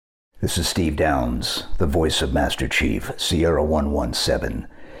This is Steve Downs, the voice of Master Chief, Sierra 117,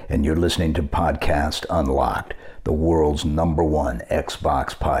 and you're listening to Podcast Unlocked, the world's #1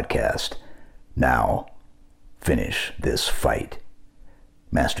 Xbox podcast. Now, finish this fight.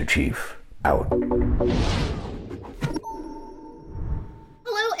 Master Chief, out.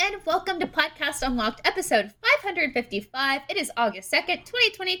 Hello and welcome to Podcast Unlocked, episode 555. It is August 2nd,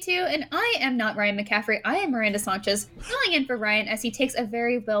 2022, and I am not Ryan McCaffrey. I am Miranda Sanchez, filling in for Ryan as he takes a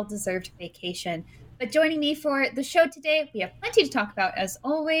very well-deserved vacation. But joining me for the show today, we have plenty to talk about as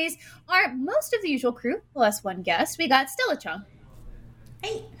always, are most of the usual crew, plus one guest. We got Stella Chung.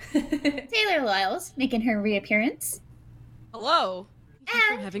 Hey. Taylor Lyles, making her reappearance. Hello.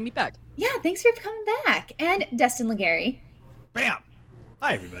 Thank you for having me back. Yeah, thanks for coming back. And Destin Legary. Bam!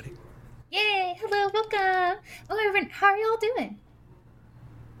 Hi, everybody. Yay! Hello, welcome. Oh, everyone, how are y'all doing?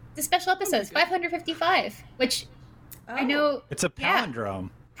 The special episodes, 555, which I know... It's a palindrome.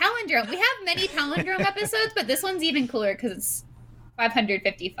 Palindrome. We have many palindrome episodes, but this one's even cooler because it's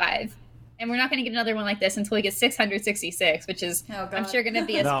 555. And we're not going to get another one like this until we get 666, which is, I'm sure, going to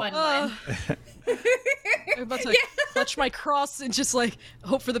be a fun one. I'm about to clutch my cross and just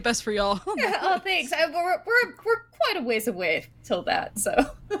hope for the best for y'all. Oh, thanks. We're quite a ways away till that, so.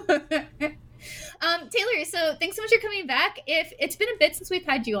 Taylor, so thanks so much for coming back. If it's been a bit since we've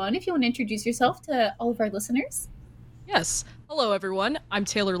had you on, if you want to introduce yourself to all of our listeners. Yes. Hello, everyone. I'm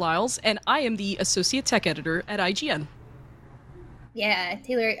Taylor Lyles, and I am the Associate Tech Editor at IGN. Yeah,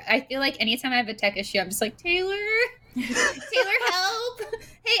 Taylor, I feel like anytime I have a tech issue, I'm just like, Taylor, help!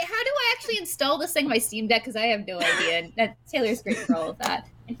 Hey, how do I actually install this thing on my Steam Deck? Because I have no idea. And Taylor's great for all of that.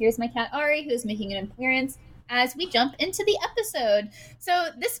 And here's my cat, Ari, who's making an appearance as we jump into the episode. So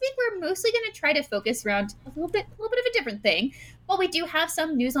this week, we're mostly going to try to focus around a little bit of a different thing. While we do have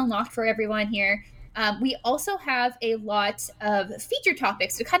some news unlocked for everyone here, we also have a lot of feature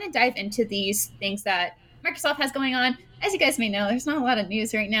topics to kind of dive into these things that Microsoft has going on. As you guys may know, there's not a lot of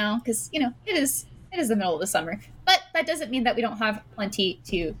news right now because, it is the middle of the summer. But that doesn't mean that we don't have plenty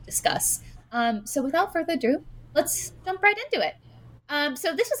to discuss. So without further ado, let's jump right into it.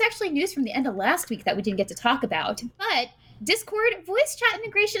 So this was actually news from the end of last week that we didn't get to talk about. But Discord voice chat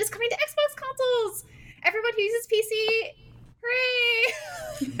integration is coming to Xbox consoles. Everyone who uses PC,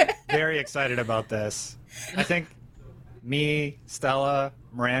 hooray! Very excited about this. I think me, Stella,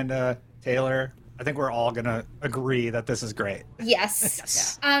 Miranda, Taylor, I think we're all going to agree that this is great.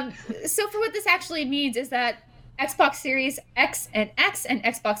 Yes. So for what this actually means is that Xbox Series X and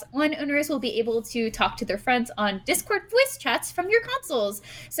Xbox One owners will be able to talk to their friends on Discord voice chats from your consoles.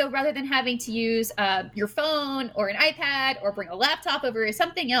 So rather than having to use your phone or an iPad or bring a laptop over or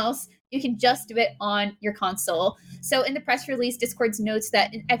something else, you can just do it on your console. So in the press release, Discord notes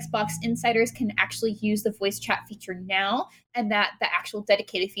that Xbox insiders can actually use the voice chat feature now, and that the actual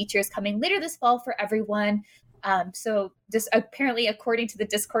dedicated feature is coming later this fall for everyone. So just apparently, according to the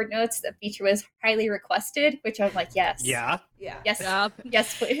Discord notes, the feature was highly requested, which I'm like, yes. Yeah? Yes. Yeah.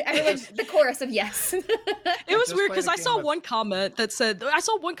 Yes, please. Everyone, the chorus of yes. It was weird because I saw one comment that said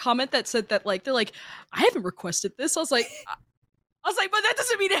that they're like, I haven't requested this. I was like, but that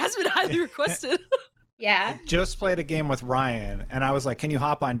doesn't mean it has been highly requested. Yeah. I just played a game with Ryan, and I was like, can you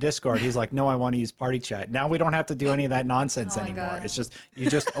hop on Discord? He's like, no, I want to use Party Chat. Now we don't have to do any of that nonsense anymore. God. It's just, you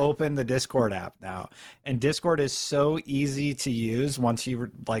just open the Discord app now. And Discord is so easy to use once you've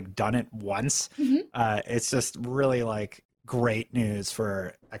done it once. Mm-hmm. It's just really great news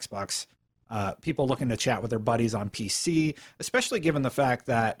for Xbox people looking to chat with their buddies on PC, especially given the fact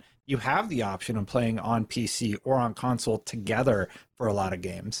that you have the option of playing on PC or on console together for a lot of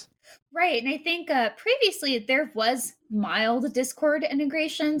games. Right. And I think previously there was mild Discord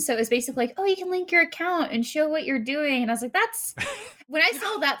integration. So it was basically like, oh, you can link your account and show what you're doing. And I was like, that's when I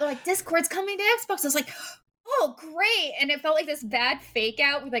saw that, they're like, Discord's coming to Xbox. I was like, oh, great. And it felt like this bad fake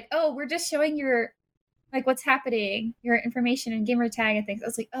out with oh, we're just showing your what's happening, your information and gamer tag and things. I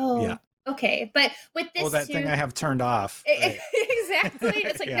was like, oh, yeah. Okay, but with this that thing I have turned off. Right. Exactly.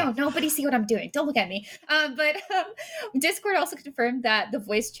 It's like, no, nobody see what I'm doing. Don't look at me. But Discord also confirmed that the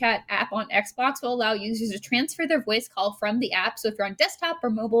voice chat app on Xbox will allow users to transfer their voice call from the app. So if you're on desktop or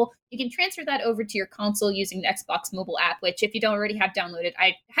mobile, you can transfer that over to your console using the Xbox mobile app, which if you don't already have downloaded,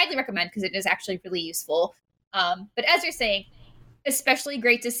 I highly recommend because it is actually really useful. But as you're saying, especially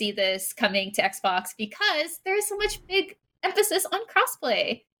great to see this coming to Xbox because there is so much big emphasis on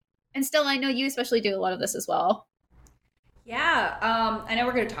crossplay. And still, I know you especially do a lot of this as well. Yeah, I know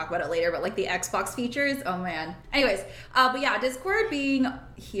we're going to talk about it later, but the Xbox features, oh man. Anyways, but yeah, Discord being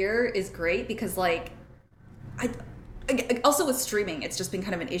here is great because also with streaming, it's just been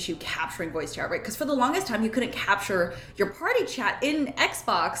kind of an issue capturing voice chat, right? Because for the longest time, you couldn't capture your party chat in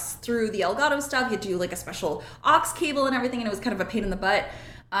Xbox through the Elgato stuff. You had to do like a special aux cable and everything, and it was kind of a pain in the butt.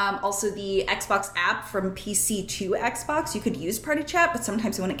 Also, the Xbox app from PC to Xbox, you could use party chat, but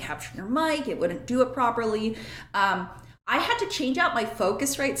sometimes it wouldn't capture your mic. It wouldn't do it properly. I had to change out my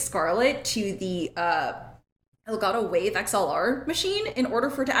Focusrite Scarlett to the Elgato Wave XLR machine in order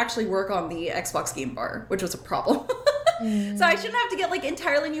for it to actually work on the Xbox Game Bar, which was a problem. So I shouldn't have to get like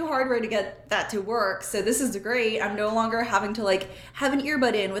entirely new hardware to get that to work. So this is great. I'm no longer having to like have an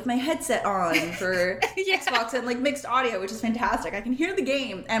earbud in with my headset on for Xbox and like mixed audio, which is fantastic. I can hear the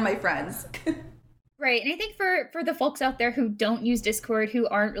game and my friends. Right. And I think for the folks out there who don't use Discord, who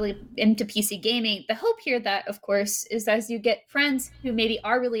aren't really into PC gaming, the hope here that, of course, is as you get friends who maybe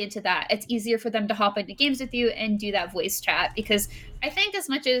are really into that, it's easier for them to hop into games with you and do that voice chat. Because I think as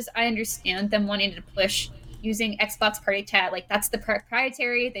much as I understand them wanting to push using Xbox Party Chat, like that's the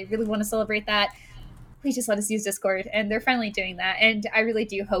proprietary, they really want to celebrate that. Please just let us use Discord. And they're finally doing that. And I really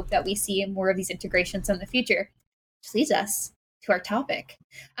do hope that we see more of these integrations in the future. Which leads us to our topic.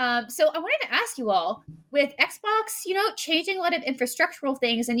 So I wanted to ask you all, with Xbox, changing a lot of infrastructural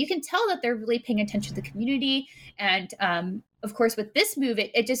things, and you can tell that they're really paying attention to the community. And of course, with this move,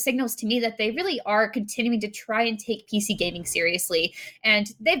 it just signals to me that they really are continuing to try and take PC gaming seriously.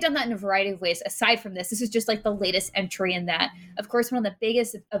 And they've done that in a variety of ways. Aside from this is just like the latest entry in that. Of course, one of the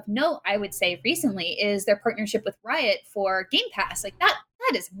biggest of note, I would say recently, is their partnership with Riot for Game Pass. Like that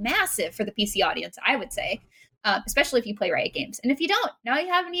is massive for the PC audience, I would say. Especially if you play Riot games. And if you don't, now you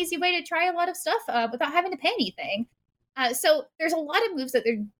have an easy way to try a lot of stuff without having to pay anything. So there's a lot of moves that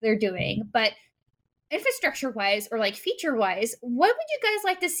they're doing, but infrastructure-wise or like feature-wise, what would you guys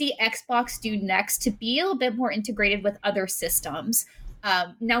like to see Xbox do next to be a little bit more integrated with other systems?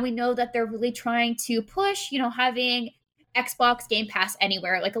 Now we know that they're really trying to push, having Xbox Game Pass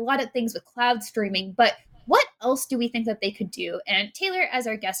anywhere, like a lot of things with cloud streaming, but what else do we think that they could do? And Taylor, as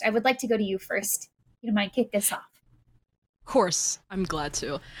our guest, I would like to go to you first. You don't mind kick us off? Of course, I'm glad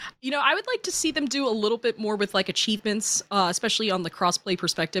to. I would like to see them do a little bit more with like achievements, especially on the crossplay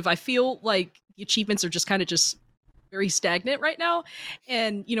perspective. I feel like the achievements are just very stagnant right now.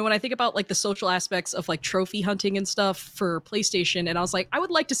 And, when I think about like the social aspects of like trophy hunting and stuff for PlayStation, and I was like, I would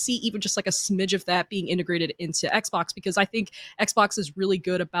like to see even just like a smidge of that being integrated into Xbox, because I think Xbox is really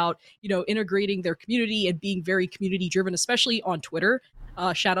good about, integrating their community and being very community driven, especially on Twitter.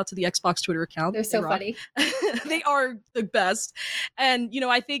 Shout out to the Xbox Twitter account. They're so funny. They are the best. And,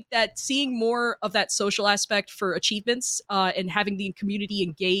 I think that seeing more of that social aspect for achievements and having the community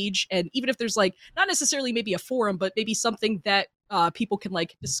engage, and even if there's like not necessarily maybe a forum, but maybe something that people can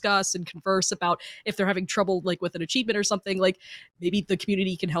like discuss and converse about if they're having trouble like with an achievement or something, like maybe the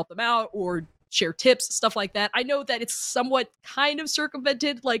community can help them out or share tips, stuff like that. I know that it's somewhat kind of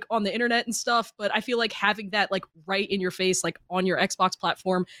circumvented like on the internet and stuff, but I feel like having that like right in your face, like on your Xbox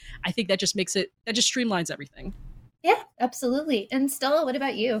platform, I think that just streamlines everything. Yeah, absolutely. And Stella, what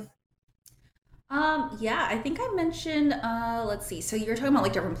about you? Yeah, I think I mentioned, let's see. So you were talking about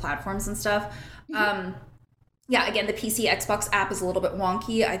like different platforms and stuff. Mm-hmm. Yeah, again, the PC Xbox app is a little bit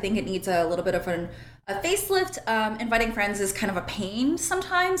wonky. I think it needs a little bit of a facelift. Inviting friends is kind of a pain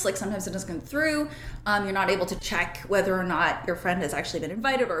sometimes. Like sometimes it doesn't go through. You're not able to check whether or not your friend has actually been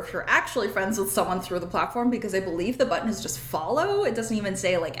invited or if you're actually friends with someone through the platform, because I believe the button is just follow. It doesn't even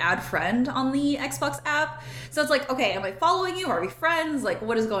say like add friend on the Xbox app. So it's like, okay, am I following you? Are we friends? Like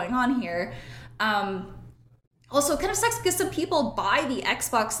what is going on here? Also, it kind of sucks because some people buy the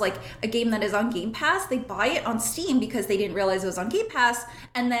Xbox, like a game that is on Game Pass, they buy it on Steam because they didn't realize it was on Game Pass.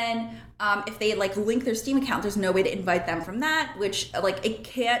 And then if they like link their Steam account, there's no way to invite them from that, which like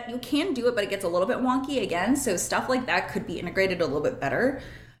you can do it, but it gets a little bit wonky again. So stuff like that could be integrated a little bit better.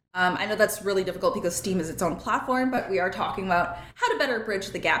 I know that's really difficult because Steam is its own platform, but we are talking about how to better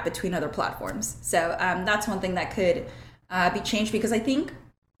bridge the gap between other platforms. So that's one thing that could be changed, because I think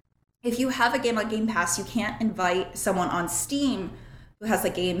if you have a game on Game Pass, you can't invite someone on Steam who has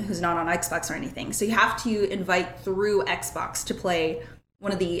a game who's not on Xbox or anything. So you have to invite through Xbox to play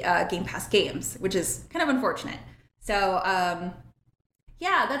one of the Game Pass games, which is kind of unfortunate. So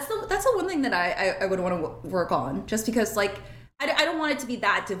yeah, that's the one thing that I would want to work on, just because like I don't want it to be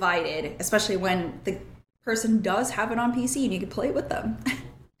that divided, especially when the person does have it on PC and you can play with them.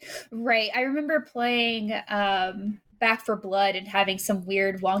 Right. I remember playing Back 4 Blood and having some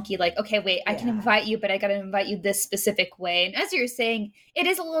weird wonky like, okay, wait, I can invite you, but I got to invite you this specific way. And as you're saying, it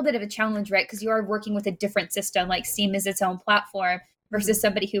is a little bit of a challenge, right? Because you are working with a different system. Like Steam is its own platform versus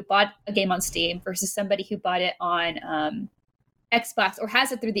somebody who bought a game on Steam versus somebody who bought it on Xbox, or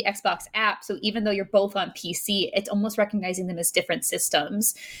has it through the Xbox app. So even though you're both on PC, it's almost recognizing them as different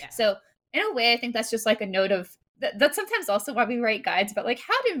systems. Yeah. So in a way, I think that's just like a note of that's sometimes also why we write guides about like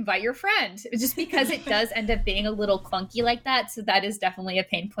how to invite your friend, just because it does end up being a little clunky like that. So that is definitely a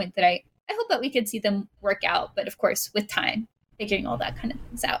pain point that I hope that we could see them work out. But of course, with time, figuring all that kind of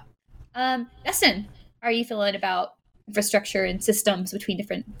things out. Dustin, how are you feeling about infrastructure and systems between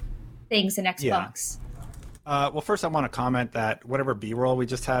different things in Xbox? Well, first I want to comment that whatever B-roll we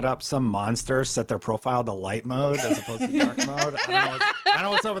just had up, some monsters set their profile to light mode as opposed to dark mode. I don't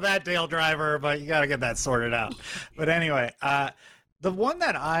know what's up with that, Dale Driver, but you got to get that sorted out. But anyway, the one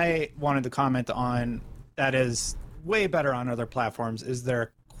that I wanted to comment on that is way better on other platforms is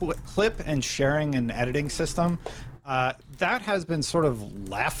their clip and sharing and editing system. That has been sort of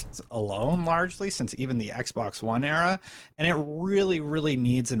left alone largely since even the Xbox One era, and it really, really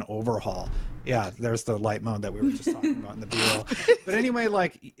needs an overhaul. Yeah, there's the light mode that we were just talking about in the B-roll. But anyway,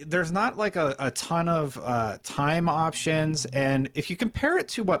 like there's not like a ton of time options, and if you compare it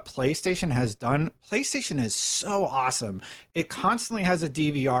to what PlayStation has done, PlayStation is so awesome. It constantly has a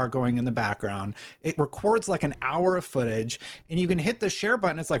DVR going in the background. It records like an hour of footage, and you can hit the share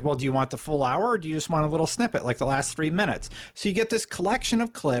button. It's like, well, do you want the full hour, or do you just want a little snippet, like the last 3 minutes? So you get this collection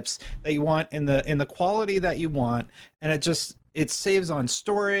of clips that you want in the quality that you want, and it saves on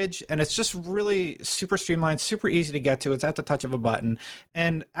storage, and it's just really super streamlined, super easy to get to. It's at the touch of a button.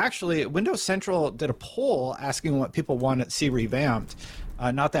 And actually, Windows Central did a poll asking what people want to see revamped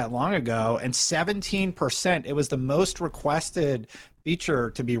not that long ago, and 17%, it was the most requested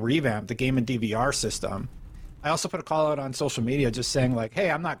feature to be revamped, the game and DVR system. I also put a call out on social media just saying like, hey,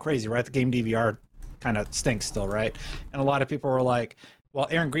 I'm not crazy, right? The game DVR kind of stinks still, right? And a lot of people were like, well,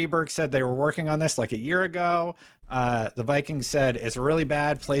 Aaron Greenberg said they were working on this like a year ago. The Vikings said it's really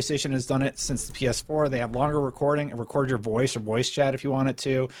bad. PlayStation has done it since the PS4. They have longer recording. It records your voice or voice chat if you want it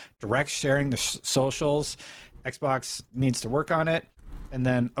to. Direct sharing the socials. Xbox needs to work on it. And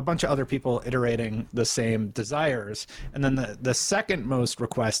then a bunch of other people iterating the same desires. And then the second most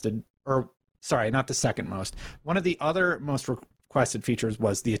requested, or sorry, not the second most. One of the other most requested features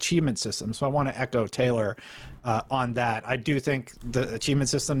was the achievement system. So I want to echo Taylor on that. I do think the achievement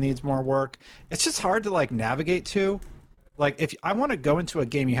system needs more work. It's just hard to like navigate to. Like if I want to go into a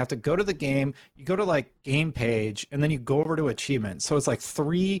game, you have to go to the game, you go to like game page, and then you go over to achievement. So it's like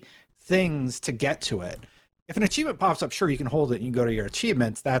 3 things to get to it. If an achievement pops up, sure, you can hold it and you go to your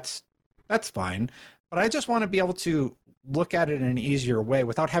achievements. That's fine. But I just want to be able to look at it in an easier way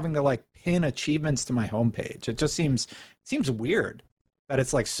without having to like pin achievements to my homepage. It just seems weird that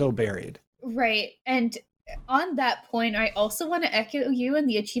it's like so buried. Right. And on that point, I also want to echo you and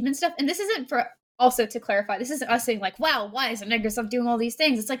the achievement stuff. And this isn't for, also to clarify, this isn't us saying like, wow, why isn't Microsoft doing all these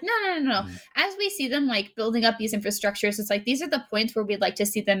things? It's like, no. As we see them like building up these infrastructures, it's like, these are the points where we'd like to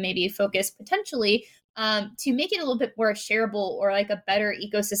see them maybe focus potentially to make it a little bit more shareable, or like a better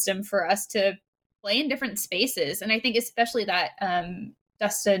ecosystem for us to play in different spaces. And I think especially that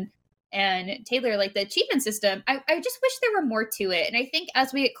Dustin and Taylor, like the achievement system, I just wish there were more to it. And I think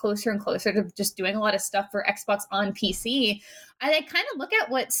as we get closer and closer to just doing a lot of stuff for Xbox on PC, I kind of look at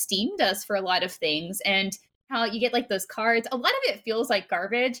what Steam does for a lot of things and how you get like those cards. A lot of it feels like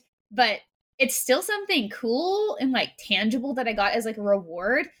garbage, but it's still something cool and like tangible that I got as like a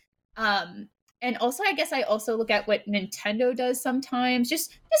reward. And also, I guess I also look at what Nintendo does sometimes,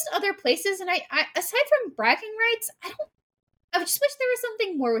 just other places. And I aside from bragging rights, I just wish there was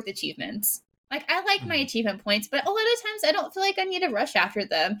something more with achievements. Like I like my achievement points, but a lot of times I don't feel like I need to rush after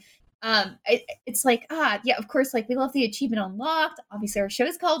them. It's like, yeah, of course, like we love the achievement unlocked. Obviously our show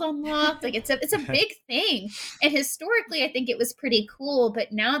is called Unlocked. Like it's a big thing. And historically, I think it was pretty cool.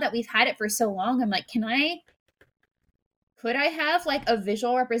 But now that we've had it for so long, I'm like, could I have like a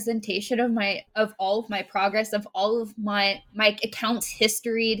visual representation of all of my progress, of all of my account's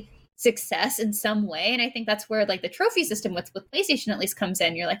historied success in some way? And I think that's where like the trophy system with PlayStation at least comes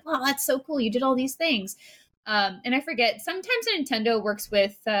in. You're like, wow, that's so cool. You did all these things. And I forget, sometimes Nintendo works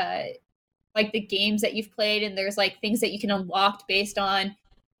with like the games that you've played, and there's like things that you can unlock based on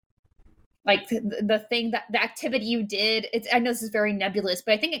like the thing that the activity you did. I know this is very nebulous,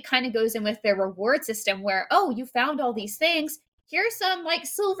 but I think it kind of goes in with their reward system where, oh, you found all these things. Here's some like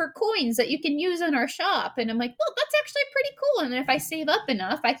silver coins that you can use in our shop. And I'm like, well, that's actually pretty cool. And if I save up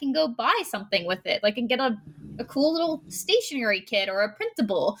enough, I can go buy something with it, like and get a cool little stationery kit or a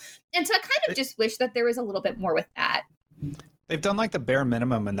printable. And so I kind of just wish that there was a little bit more with that. They've done like the bare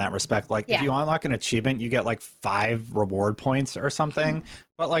minimum in that respect. Like if you unlock an achievement, you get like 5 reward points or something,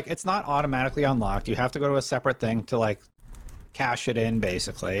 but like it's not automatically unlocked. You have to go to a separate thing to like cash it in,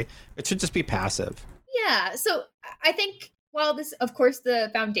 basically. It should just be passive. Yeah. So I think while this, of course, the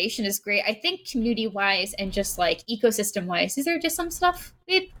foundation is great, I think community-wise and just like ecosystem-wise, is there just some stuff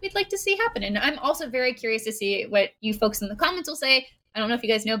we'd like to see happen? And I'm also very curious to see what you folks in the comments will say. I don't know if you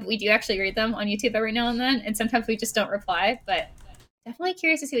guys know, but we do actually read them on YouTube every now and then, and sometimes we just don't reply. But definitely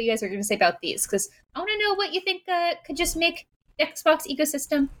curious to see what you guys are going to say about these, because I want to know what you think could just make the Xbox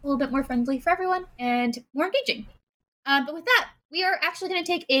ecosystem a little bit more friendly for everyone and more engaging. But with that, we are actually going to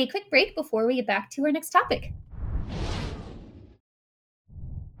take a quick break before we get back to our next topic.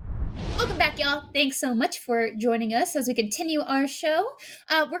 Welcome back, y'all. Thanks so much for joining us as we continue our show.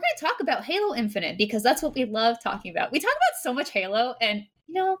 We're going to talk about Halo Infinite because that's what we love talking about. We talk about so much Halo, and,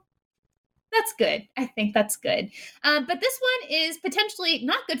 that's good. I think that's good. But this one is potentially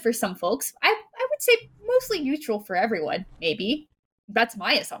not good for some folks. I would say mostly neutral for everyone, maybe. That's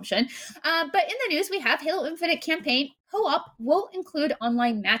my assumption. But in the news, we have Halo Infinite campaign co-op will include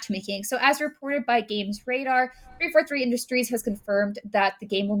online matchmaking. So as reported by Games Radar, 343 Industries has confirmed that the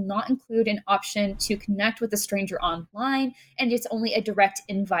game will not include an option to connect with a stranger online, and it's only a direct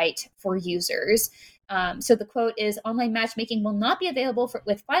invite for users. So the quote is, online matchmaking will not be available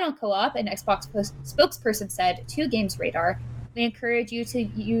with final co-op, an Xbox spokesperson said to Games Radar. We encourage you to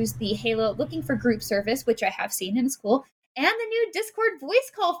use the Halo Looking for Group service, which I have seen and it's cool, and the new Discord voice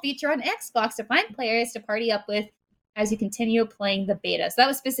call feature on Xbox to find players to party up with as you continue playing the beta. So that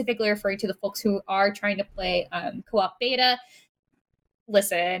was specifically referring to the folks who are trying to play co-op beta.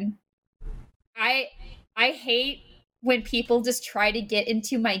 Listen, I hate when people just try to get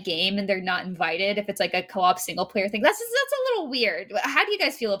into my game and they're not invited if it's like a co-op single player thing. That's a little weird. How do you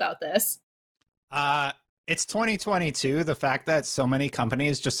guys feel about this? It's 2022. The fact that so many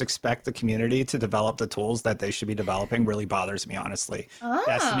companies just expect the community to develop the tools that they should be developing really bothers me, honestly.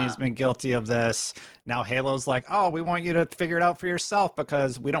 Destiny's been guilty of this. Now Halo's like, oh, we want you to figure it out for yourself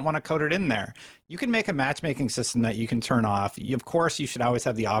because we don't want to code it in there. You can make a matchmaking system that you can turn off. Of course, you should always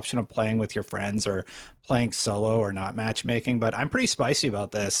have the option of playing with your friends or playing solo or not matchmaking, but I'm pretty spicy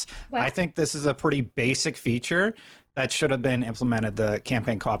about this. What? I think this is a pretty basic feature that should have been implemented, the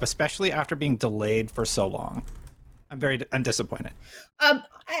campaign co-op, especially after being delayed for so long. I'm disappointed.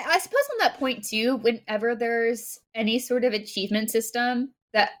 I suppose on that point too, whenever there's any sort of achievement system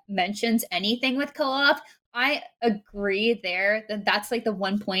that mentions anything with co-op, I agree there that that's like the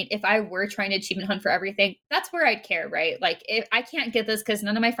one point. If I were trying to achievement hunt for everything, that's where I'd care, right? Like if I can't get this because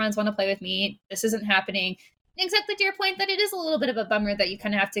none of my friends want to play with me, this isn't happening. Exactly to your point that it is a little bit of a bummer that you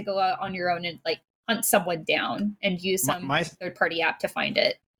kind of have to go out on your own and like hunt someone down and use some third-party app to find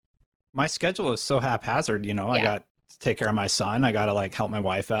it. My schedule is so haphazard, I got to take care of my son. I got to like help my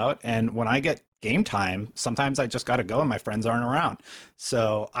wife out. And when I get game time, sometimes I just got to go and my friends aren't around.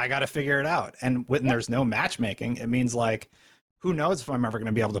 So I got to figure it out. And when there's no matchmaking, it means like, who knows if I'm ever going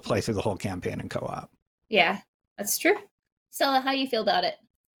to be able to play through the whole campaign in co-op. Yeah, that's true. Stella, how do you feel about it?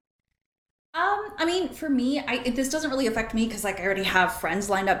 I mean, for me, this doesn't really affect me because like I already have friends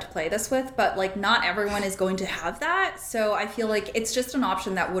lined up to play this with, but like not everyone is going to have that. So I feel like it's just an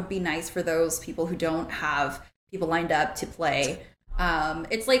option that would be nice for those people who don't have people lined up to play.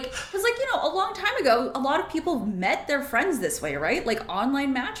 It's like, because like, a long time ago, a lot of people met their friends this way, right? Like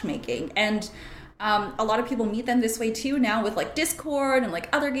online matchmaking. And a lot of people meet them this way too now with like Discord and like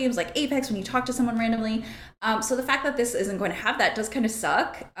other games like Apex when you talk to someone randomly. So the fact that this isn't going to have that does kind of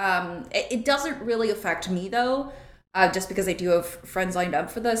suck. It doesn't really affect me though, just because I do have friends lined up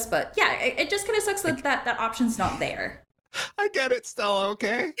for this. But yeah, it just kind of sucks that option's not there. I get it, Stella,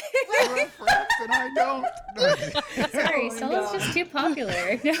 okay? I have friends and I don't. Sorry, Stella's just too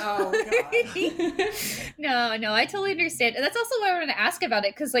popular. No, I totally understand. And that's also why I wanted to ask about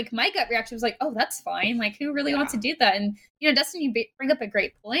it, because like my gut reaction was like, oh, that's fine. Like who really wants to do that? And Dustin, you bring up a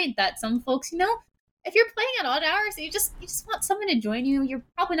great point that some folks, if you're playing at odd hours, you just want someone to join you. You're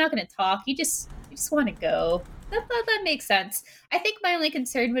probably not going to talk. You just want to go. That makes sense. I think my only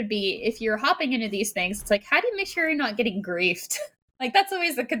concern would be if you're hopping into these things, it's like, how do you make sure you're not getting griefed? Like, that's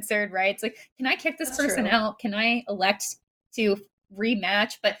always the concern, right? It's like, can I kick this person out? Can I elect to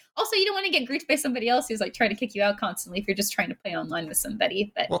rematch? But also, you don't want to get griefed by somebody else who's like trying to kick you out constantly if you're just trying to play online with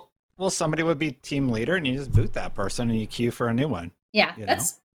somebody. But well, somebody would be team leader and you just boot that person and you queue for a new one. Yeah,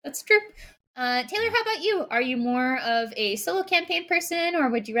 that's true. Taylor, how about you? Are you more of a solo campaign person, or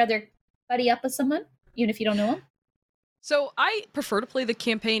would you rather buddy up with someone, even if you don't know them? So I prefer to play the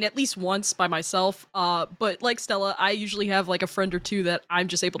campaign at least once by myself, but like Stella, I usually have like a friend or two that I'm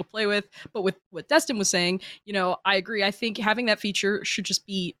just able to play with. But with what Destin was saying, I agree. I think having that feature should just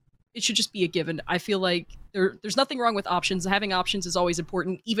be a given. I feel like there's nothing wrong with options. Having options is always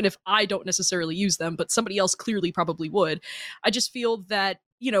important, even if I don't necessarily use them, but somebody else clearly probably would. I just feel that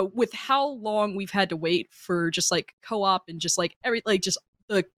you know, with how long we've had to wait for just like co-op and just like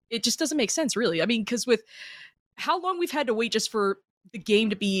it just doesn't make sense, really. I mean, because with how long we've had to wait just for the game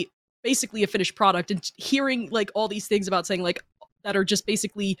to be basically a finished product, and hearing like all these things about saying like that are just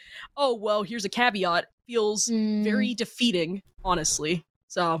basically, oh well, here's a caveat, feels very defeating, honestly.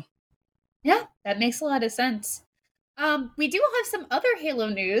 So yeah, that makes a lot of sense. We do have some other Halo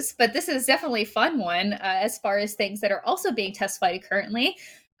news, but this is definitely a fun one as far as things that are also being test flighted currently.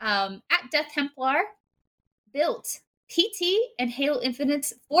 At Death Templar built PT and Halo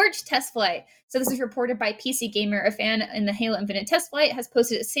Infinite's Forge test flight. So this is reported by PC Gamer. A fan in the Halo Infinite test flight has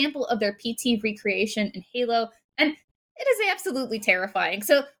posted a sample of their PT recreation in Halo, and it is absolutely terrifying.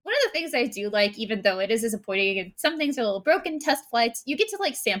 So one of the things I do like, even though it is disappointing and some things are a little broken, test flights, you get to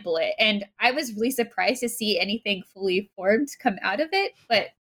like sample it. And I was really surprised to see anything fully formed come out of it. But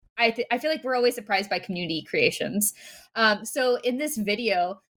I feel like we're always surprised by community creations. So in this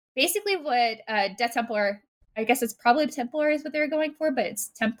video, basically what Death Templar, I guess it's probably Templar is what they're going for, but it's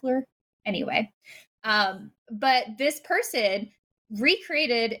Templar anyway. But this person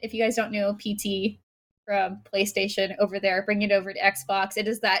recreated, if you guys don't know, PT from PlayStation over there, bring it over to Xbox. It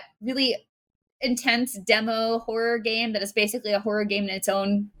is that really intense demo horror game that is basically a horror game in its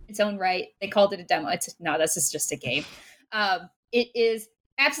own right. They called it a demo. This is just a game. It is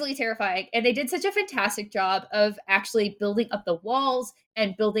absolutely terrifying, and they did such a fantastic job of actually building up the walls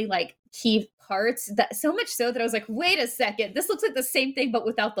and building like key parts, that so much so that I was like, wait a second, this looks like the same thing but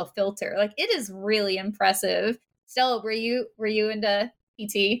without the filter. Like, it is really impressive. Stella, were you into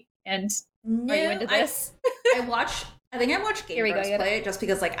PT, and no, are you into this? I think I watched Game Grumps play it just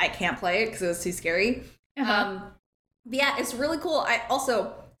because like I can't play it because it was too scary. But yeah, it's really cool.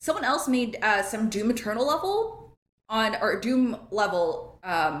 Someone else made some Doom Eternal level Doom level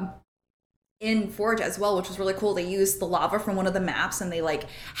in Forge as well, which was really cool. They used the lava from one of the maps and they like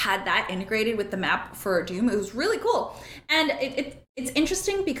had that integrated with the map for Doom. It was really cool. And it's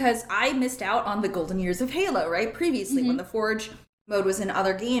interesting because I missed out on the golden years of Halo, right? Previously when the Forge mode was in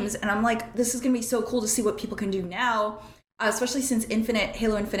other games, and I'm like, this is gonna be so cool to see what people can do now, especially since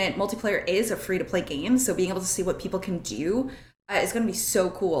Halo Infinite multiplayer is a free-to-play game, so being able to see what people can do is gonna be so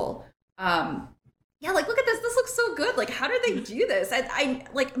cool. Yeah, like, look at this looks so good. Like, how do they do this? I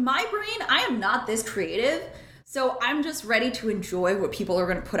like, my brain, I am not this creative, so I'm just ready to enjoy what people are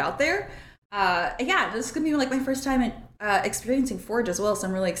gonna put out there. Yeah, this is gonna be like my first time experiencing Forge as well, so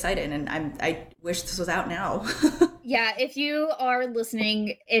I'm really excited, and I wish this was out now. Yeah, if you are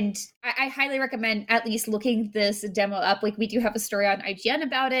listening, and I highly recommend at least looking this demo up. Like, we do have a story on IGN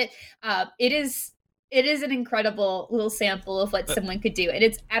about it. It is an incredible little sample of what someone could do, and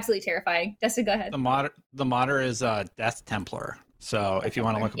it's absolutely terrifying. Dustin, go ahead. The modder is Death Templar. So if you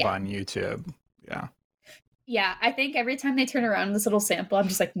want to look up on YouTube, yeah, I think every time they turn around this little sample, I'm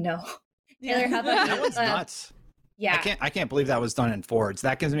just like, no. Taylor, how about you? That one's nuts. Yeah, I can't believe that was done in Forge.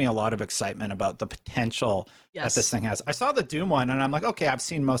 That gives me a lot of excitement about the potential that this thing has. I saw the Doom one, and I'm like, okay, I've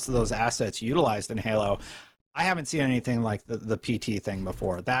seen most of those assets utilized in Halo. I haven't seen anything like the PT thing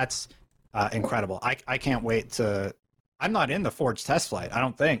before. That's incredible. I can't wait to. I'm not in the Forge test flight, I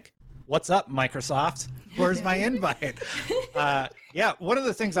don't think. What's up, Microsoft? Where's my invite? Yeah, one of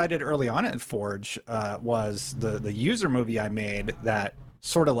the things I did early on in Forge was the user movie I made that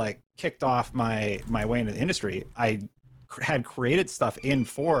sort of like kicked off my way into the industry. I had created stuff in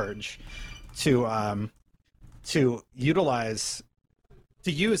Forge to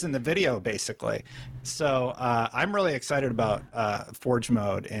use in the video, basically. So I'm really excited about Forge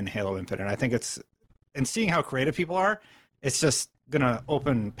mode in Halo Infinite. I think and seeing how creative people are, it's just gonna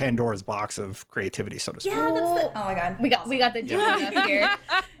open Pandora's box of creativity, so to speak. Yeah, oh my god, we got the Doom up here.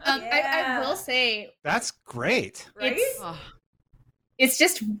 I will say that's great, right? It's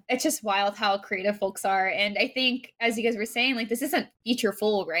just wild how creative folks are. And I think, as you guys were saying, like, this isn't feature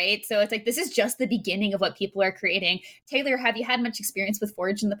full, right? So it's like, this is just the beginning of what people are creating. Taylor, have you had much experience with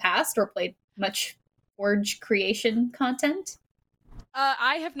Forge in the past, or played much Forge creation content?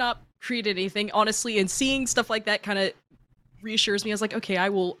 I have not created anything, honestly, and seeing stuff like that kind of reassures me. I was like, okay, I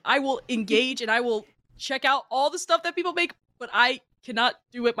will engage and I will check out all the stuff that people make, but I cannot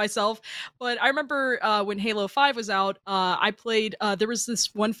do it myself. But I remember when Halo 5 was out, I played, there was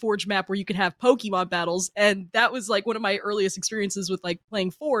this one Forge map where you could have Pokemon battles, and that was like one of my earliest experiences with like playing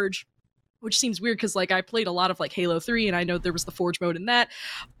Forge, which seems weird because like I played a lot of like Halo 3 and I know there was the Forge mode in that,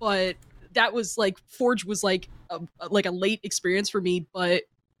 but that was like, Forge was like a late experience for me. But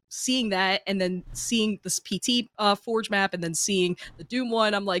seeing that, and then seeing this PT Forge map, and then seeing the Doom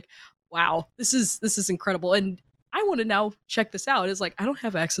one, I'm like, wow, this is incredible. And I want to now check this out. It's like, I don't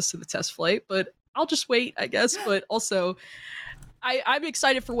have access to the test flight, but I'll just wait, I guess. But also, I'm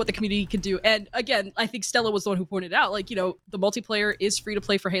excited for what the community can do. And again, I think Stella was the one who pointed out, like, the multiplayer is free to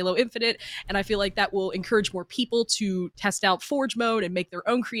play for Halo Infinite. And I feel like that will encourage more people to test out Forge mode and make their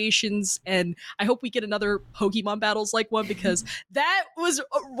own creations. And I hope we get another Pokemon battles like one, because that was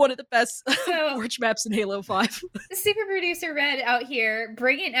one of the best Forge maps in Halo 5. The super producer Red out here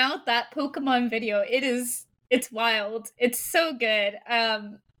bringing out that Pokemon video. It's wild. It's so good.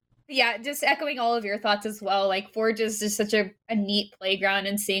 Yeah, just echoing all of your thoughts as well. Like, Forge is just such a neat playground,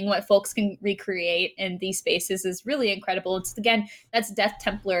 and seeing what folks can recreate in these spaces is really incredible. It's, again, that's Death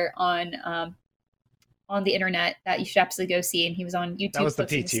Templar on the internet that you should absolutely go see, and he was on YouTube. That was the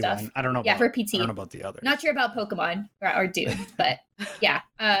PT stuff. one. I don't know. Yeah, for PT. I don't know about the other. Not sure about Pokemon or Doom, but yeah,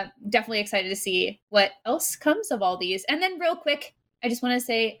 definitely excited to see what else comes of all these. And then, real quick, I just want to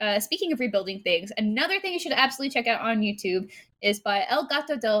say, speaking of rebuilding things, another thing you should absolutely check out on YouTube is by El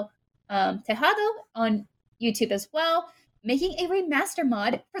Gato del Tejado on YouTube as well, making a remaster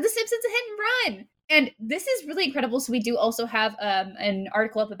mod for The Simpsons Hit and Run. And this is really incredible. So we do also have an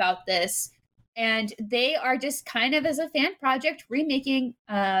article up about this. And they are just kind of, as a fan project, remaking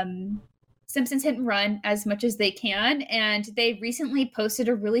Simpsons Hit and Run as much as they can. And they recently posted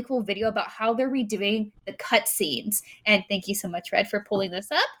a really cool video about how they're redoing the cutscenes. And thank you so much, Red, for pulling this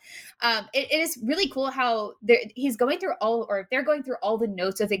up. It is really cool how they're going through all the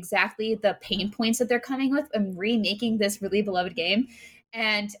notes of exactly the pain points that they're coming with and remaking this really beloved game,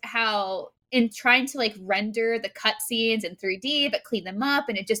 and how in trying to like render the cutscenes in 3D but clean them up,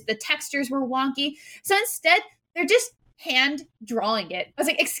 and the textures were wonky. So instead, they're just hand drawing it. I was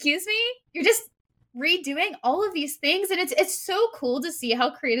like, excuse me? You're just redoing all of these things? And it's so cool to see how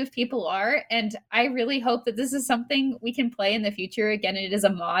creative people are. And I really hope that this is something we can play in the future. Again, it is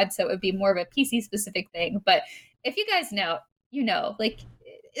a mod, so it would be more of a PC specific thing. But if you guys know, like,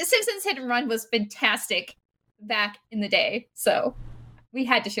 Simpsons Hit and Run was fantastic back in the day. So we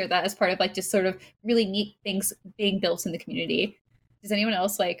had to share that as part of like just sort of really neat things being built in the community. Does anyone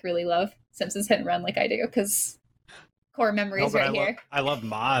else like really love Simpsons Hit and Run like I do? Because core memories here. I love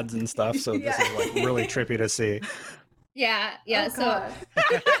mods and stuff, so this is like really trippy to see. Yeah. Oh,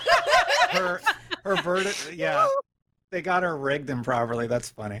 her verdict, yeah. They got her rigged improperly. That's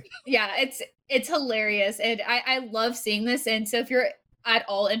funny. Yeah, it's hilarious, and I love seeing this. And so if you're at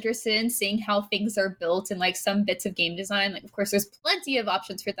all interested in seeing how things are built and like some bits of game design, like, of course, there's plenty of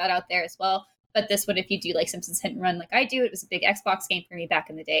options for that out there as well. But this one, if you do like Simpsons Hit and Run like I do, it was a big Xbox game for me back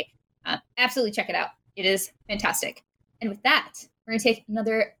in the day. Absolutely check it out. It is fantastic. And with that, we're going to take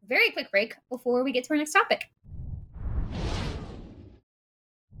another very quick break before we get to our next topic.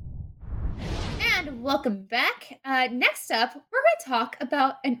 And welcome back. Next up, we're going to talk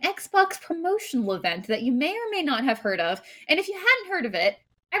about an Xbox promotional event that you may or may not have heard of. And if you hadn't heard of it,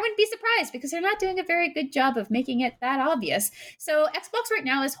 I wouldn't be surprised, because they're not doing a very good job of making it that obvious. So Xbox right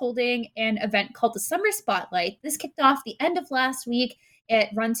now is holding an event called the Summer Spotlight. This kicked off the end of last week. It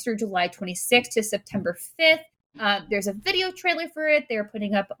runs through July 26th to September 5th. There's a video trailer for it. They're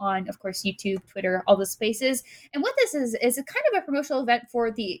putting up on, of course, YouTube, Twitter, all the spaces. And what this is a kind of a promotional event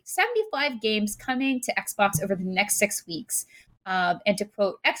for the 75 games coming to Xbox over the next 6 weeks. And to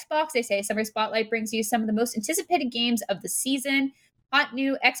quote Xbox, they say Summer Spotlight brings you some of the most anticipated games of the season. Hot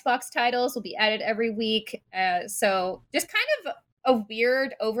new Xbox titles will be added every week. So just kind of a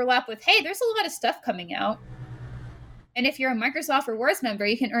weird overlap with, hey, there's a lot of stuff coming out. And if you're a Microsoft Rewards member,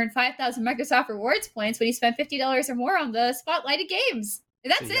 you can earn 5,000 Microsoft Rewards points when you spend $50 or more on the spotlighted games.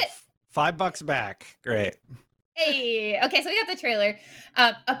 That's it. $5 back. Great. Hey, okay, so we got the trailer.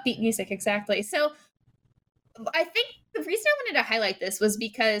 Upbeat music, exactly. So I think the reason I wanted to highlight this was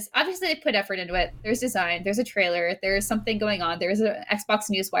because obviously they put effort into it. There's design, there's a trailer, there's something going on, there's an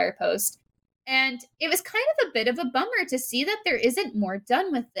Xbox Newswire post. And it was kind of a bit of a bummer to see that there isn't more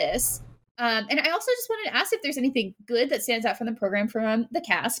done with this. And I also just wanted to ask if there's anything good that stands out from the program from the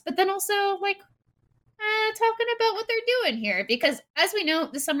cast, but then also like talking about what they're doing here, because as we know,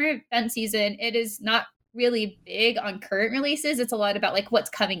 the summer event season, it is not really big on current releases. It's a lot about like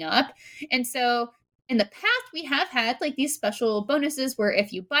what's coming up. And so in the past, we have had like these special bonuses where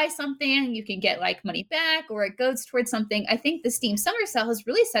if you buy something, you can get like money back or it goes towards something. I think the Steam Summer Sale has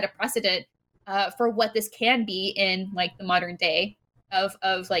really set a precedent for what this can be in like the modern day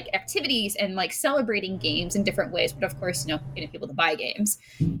of like activities and like celebrating games in different ways, but of course, getting people to buy games.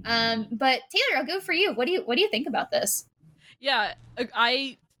 But Taylor, I'll go for you. What do you think about this? Yeah,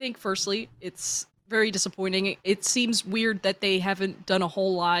 I think firstly, it's very disappointing. It seems weird that they haven't done a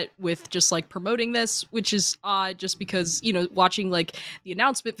whole lot with just like promoting this, which is odd just because, watching like the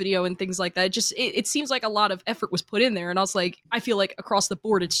announcement video and things like that, it seems like a lot of effort was put in there. And I was like, I feel like across the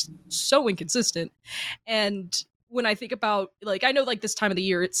board, it's so inconsistent. And when I think about, like, I know like this time of the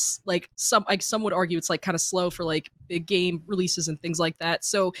year, it's like some would argue it's like kind of slow for like big game releases and things like that.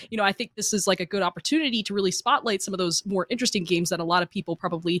 So, I think this is like a good opportunity to really spotlight some of those more interesting games that a lot of people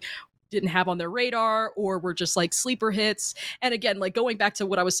probably didn't have on their radar or were just like sleeper hits. And again, like going back to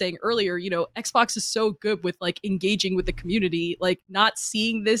what I was saying earlier, Xbox is so good with like engaging with the community, like not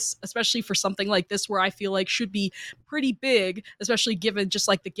seeing this, especially for something like this where I feel like should be pretty big, especially given just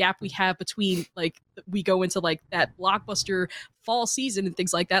like the gap we have between like we go into like that blockbuster fall season and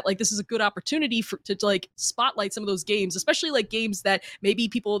things like that. Like this is a good opportunity to like spotlight some of those games, especially like games that maybe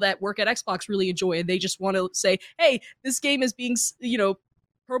people that work at Xbox really enjoy and they just want to say, hey, this game is being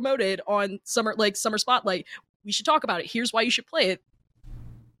promoted on summer spotlight, we should talk about it, here's why you should play it.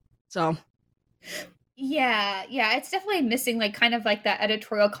 So yeah, it's definitely missing like kind of like that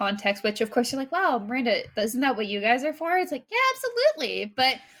editorial context, which of course you're like, wow, Miranda, isn't that what you guys are for? It's like, yeah, absolutely.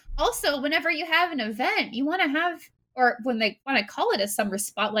 But also whenever you have an event, you want to have, or when they want to call it a summer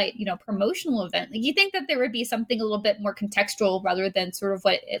spotlight, promotional event, like you think that there would be something a little bit more contextual rather than sort of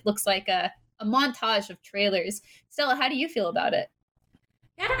what it looks like a montage of trailers. Stella, how do you feel about it?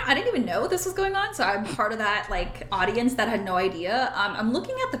 I don't know. I didn't even know this was going on, so I'm part of that like audience that had no idea. I'm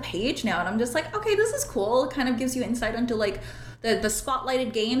looking at the page now, and I'm just like, okay, this is cool. It kind of gives you insight into like the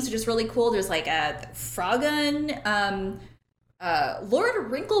spotlighted games, which is really cool. There's like a Froggun,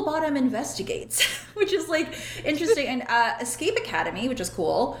 Lord Wrinklebottom Investigates, which is like interesting, and Escape Academy, which is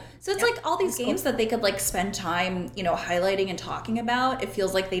cool. So it's like all these games that they could like spend time, highlighting and talking about. It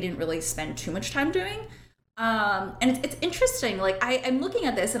feels like they didn't really spend too much time doing. And it's interesting. Like I'm looking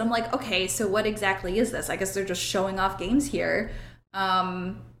at this and I'm like, okay, so what exactly is this? I guess they're just showing off games here.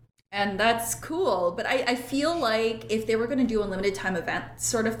 And that's cool. But I feel like if they were going to do a limited time event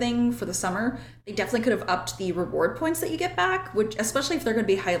sort of thing for the summer, they definitely could have upped the reward points that you get back, which especially if they're going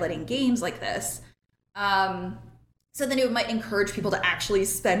to be highlighting games like this. So then it might encourage people to actually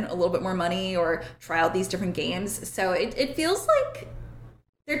spend a little bit more money or try out these different games. So it feels like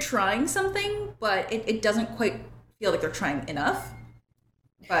they're trying something, but it doesn't quite feel like they're trying enough.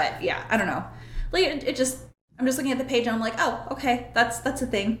 But yeah, I don't know. Like I'm just looking at the page and I'm like, oh, okay, that's a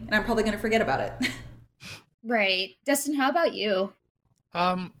thing, and I'm probably gonna forget about it. Right, Dustin, how about you?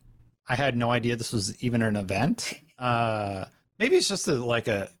 I had no idea this was even an event. Maybe it's just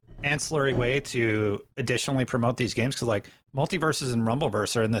a ancillary way to additionally promote these games, because like Multiverses and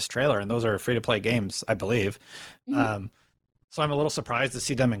Rumbleverse are in this trailer, and those are free to play games, I believe. Mm-hmm. So I'm a little surprised to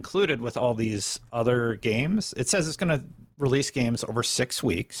see them included with all these other games. It says it's going to release games over 6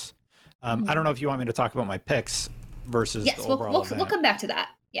 weeks. I don't know if you want me to talk about my picks versus the overall event. We'll come back to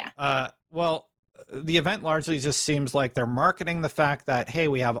that. Yeah. Well, the event largely just seems like they're marketing the fact that, hey,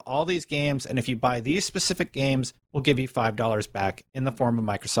 we have all these games, and if you buy these specific games, we'll give you $5 back in the form of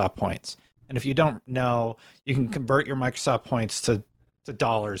Microsoft points. And if you don't know, you can convert your Microsoft points to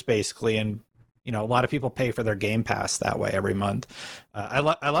dollars, basically, and a lot of people pay for their Game Pass that way every month. I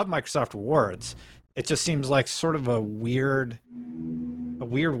love Microsoft Rewards. It just seems like sort of a weird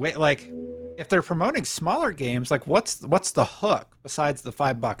way. Like, if they're promoting smaller games, like what's the hook besides the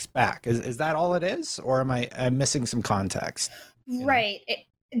 $5 back? Is that all it is, or am I missing some context? Right.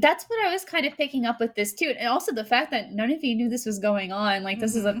 That's what I was kind of picking up with this too, and also the fact that none of you knew this was going on. Like,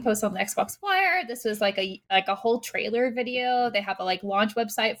 this is a post on the Xbox Wire. This was like a whole trailer video. They have a like launch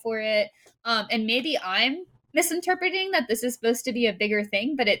website for it. And maybe I'm misinterpreting that this is supposed to be a bigger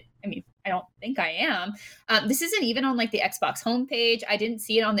thing, but I don't think I am. This isn't even on like the Xbox homepage. I didn't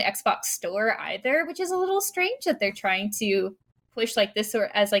see it on the Xbox store either, which is a little strange that they're trying to push like this or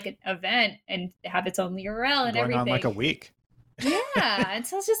as like an event and have its own URL and everything. Going on like a week. Yeah. And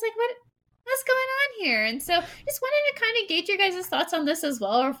so I was just like, what's going on here? And so just wanted to kind of gauge your guys' thoughts on this as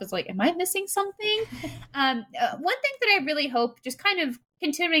well, or if it's like, am I missing something? One thing that I really hope, just kind of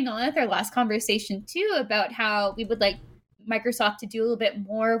continuing on with our last conversation too, about how we would like Microsoft to do a little bit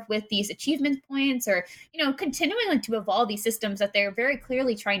more with these achievement points, or continuing like to evolve these systems that they're very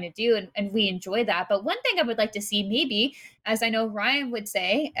clearly trying to do, and we enjoy that. But one thing I would like to see, maybe, as I know Ryan would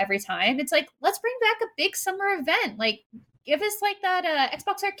say every time, it's like, let's bring back a big summer event. Like, give us like that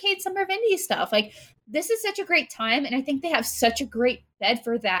Xbox Arcade Summer of Indie stuff. Like, this is such a great time, and I think they have such a great bed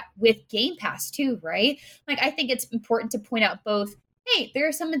for that with Game Pass too, right? Like, I think it's important to point out both, hey, there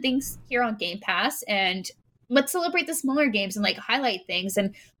are some things here on Game Pass, and let's celebrate the smaller games and like highlight things.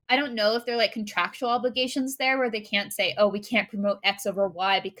 And I don't know if there are like contractual obligations there where they can't say, oh, we can't promote X over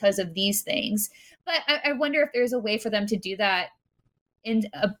Y because of these things. But I wonder if there's a way for them to do that in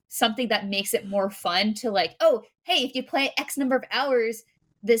something that makes it more fun to like, oh, hey, if you play X number of hours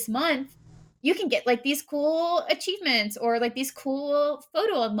this month, you can get like these cool achievements or like these cool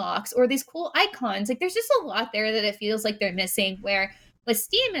photo unlocks or these cool icons. Like there's just a lot there that it feels like they're missing, where with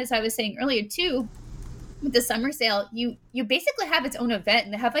Steam, as I was saying earlier too, with the summer sale, you basically have its own event,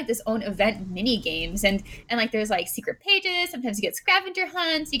 and they have like this own event mini games, and like there's like secret pages. Sometimes you get scavenger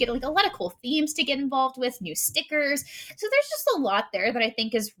hunts. You get like a lot of cool themes to get involved with, new stickers. So there's just a lot there that I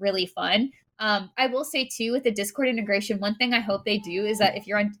think is really fun. I will say too, with the Discord integration, one thing I hope they do is that if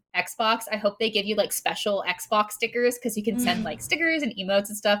you're on Xbox, I hope they give you like special Xbox stickers, because you can send like stickers and emotes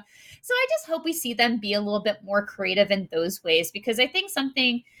and stuff. So I just hope we see them be a little bit more creative in those ways, because I think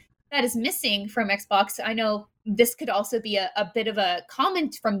something that is missing from Xbox, I know this could also be a bit of a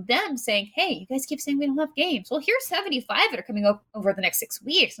comment from them saying, hey, you guys keep saying we don't have games. Well, here's 75 that are coming over the next 6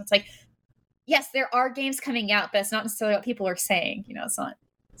 weeks. And it's like, yes, there are games coming out, but it's not necessarily what people are saying. You know, it's not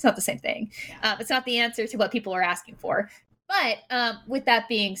the same thing. It's not the answer to what people are asking for. But with that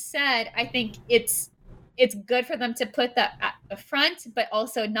being said, I think it's good for them to put that at the front, but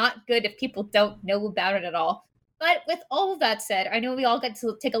also not good if people don't know about it at all. But with all of that said, I know we all got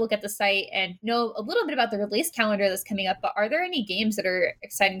to take a look at the site and know a little bit about the release calendar that's coming up, but are there any games that are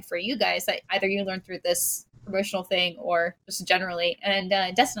exciting for you guys that either you learned through promotional thing or just generally? And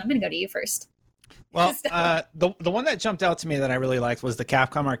Destin, I'm going to go to you first. Well, the one that jumped out to me that I really liked was the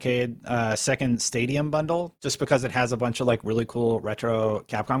Capcom Arcade second Stadium bundle, just because it has a bunch of like really cool retro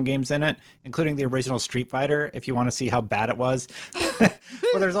Capcom games in it, including the original Street Fighter, if you want to see how bad it was.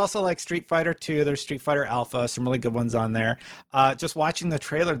 But there's also like Street Fighter 2, there's Street Fighter Alpha, some really good ones on there. Just watching the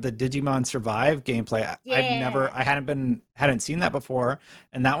trailer, the Digimon Survive gameplay, I hadn't seen that before,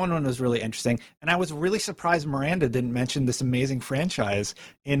 and that one was really interesting. And I was really surprised Miranda didn't mention this amazing franchise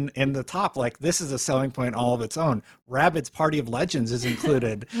in the top. Like, this is a selling point all of its own. Rabbids Party of Legends is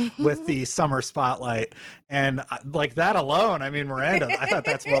included with the summer spotlight, and like that alone, I mean, Miranda, I thought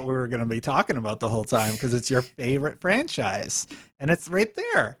that's what we were going to be talking about the whole time, because it's your favorite franchise, and it's right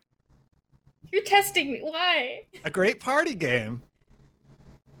there. You're testing me. Why? A great party game,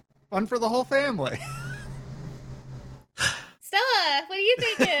 fun for the whole family. Stella, what are you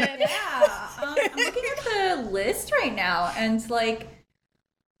thinking? Yeah, I'm looking at the list right now, and like,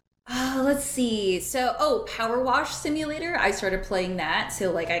 let's see. So, Power Wash Simulator. I started playing that,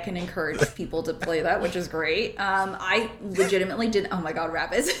 so like I can encourage people to play that, which is great. I legitimately did. Oh my God,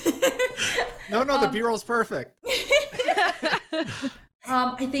 Rabbids. No, the B-roll's perfect.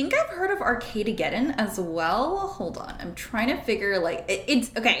 I think I've heard of Arcadegeddon as well. Hold on, I'm trying to figure like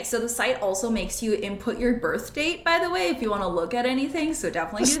it's okay. So the site also makes you input your birth date, by the way, if you want to look at anything. So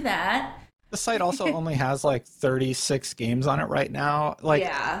definitely do that. The site also only has like 36 games on it right now. Like,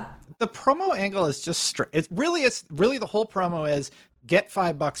 yeah. The promo angle is just it's really the whole promo is get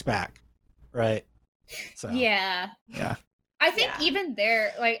 $5 back, right? So yeah. I think even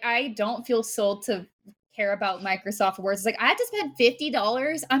there, like, I don't feel sold to care about Microsoft Words. It's like, I had to spend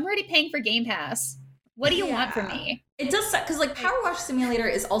 $50. I'm already paying for Game Pass. What do you want from me? It does suck, because like Power Wash Simulator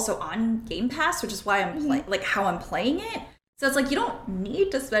is also on Game Pass, which is why I'm like how I'm playing it. So it's like you don't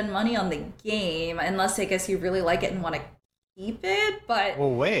need to spend money on the game unless I guess you really like it and want to keep it. But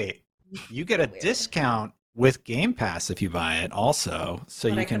well, wait, you get a discount with Game Pass if you buy it also, so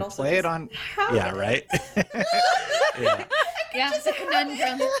you can play it on. Yeah, right. Yeah, it's a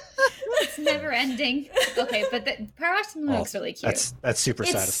conundrum. It's never ending. Okay, but the Power Wash Simulator looks really cute. That's super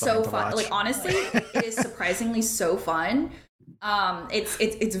satisfying. It's so to fun. watch. Like, honestly, it is surprisingly so fun.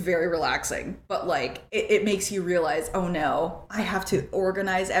 It's very relaxing, but like it makes you realize, oh no, I have to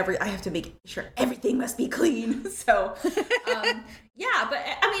organize I have to make sure everything must be clean. So yeah, but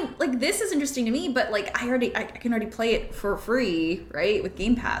I mean, like, this is interesting to me, but like I can already play it for free, right, with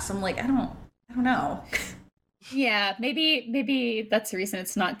Game Pass. I'm like, I don't know. Yeah, maybe that's the reason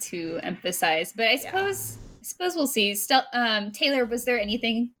it's not too emphasized. But I suppose we'll see. Still, Taylor, was there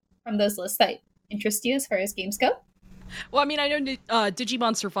anything from those lists that interest you as far as games go? Well, I mean, I know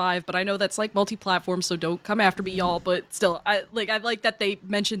Digimon Survive, but I know that's like multi-platform, so don't come after me, y'all. But still, I like that they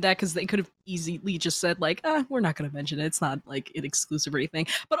mentioned that, because they could have easily just said like, we're not going to mention it. It's not like an exclusive or anything.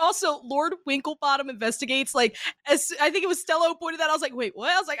 But also, Lord Winklebottom Investigates. Like, as I think it was Stella who pointed that, I was like, wait, what?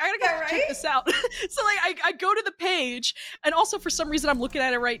 I was like, I gotta check this out. So like, I go to the page, and also for some reason I'm looking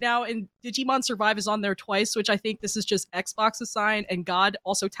at it right now, and Digimon Survive is on there twice, which I think this is just Xbox's sign, and God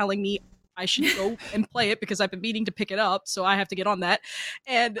also telling me I should go and play it, because I've been meaning to pick it up, so I have to get on that.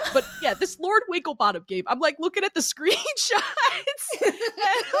 But yeah, this Lord Winklebottom game, I'm like looking at the screenshots, and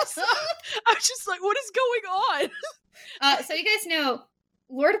I was just like, what is going on? So you guys know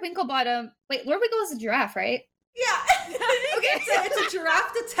Lord Winklebottom. Wait, Lord Winkle is a giraffe, right? Yeah. Okay, so it's a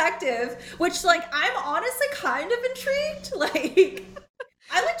giraffe detective, which like I'm honestly kind of intrigued. Like,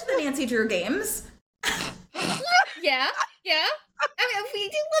 I liked the Nancy Drew games. Yeah. I mean, we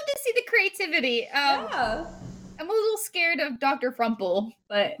do love to see the creativity. Yeah. I'm a little scared of Dr. Frumple,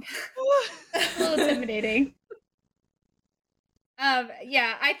 but a little intimidating.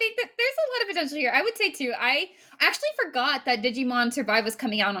 Yeah, I think that there's a lot of potential here. I would say too, I actually forgot that Digimon Survive was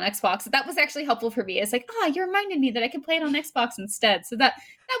coming out on Xbox. So that was actually helpful for me. It's like, you reminded me that I could play it on Xbox instead. So that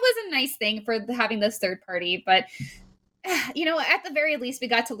was a nice thing for having this third party. But at the very least, we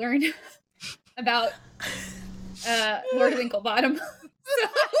got to learn about Lord Winklebottom. So,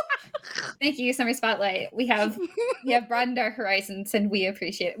 thank you, Summer Spotlight. We have broadened our horizons, and we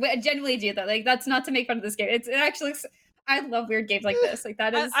appreciate it. I genuinely do that. Like, that's not to make fun of this game. It actually, I love weird games like this. Like,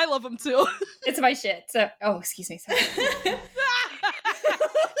 that is, I love them too. it's my shit. So, excuse me. Sorry. Anyway, you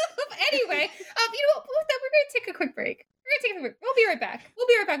know what? With that, we're gonna take a quick break. We'll be right back. We'll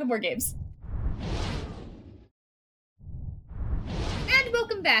be right back with more games. And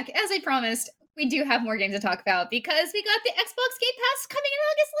welcome back. As I promised, we do have more games to talk about because we got the Xbox Game Pass coming in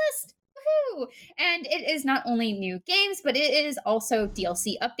August list. Woohoo! And it is not only new games, but it is also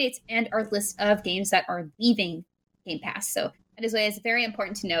DLC updates and our list of games that are leaving Game Pass. So that is why it's very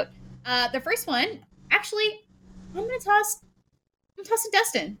important to note. The first one, actually, I'm gonna toss to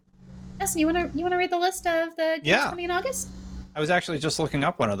Dustin. Dustin, you wanna read the list of the games coming in August? I was actually just looking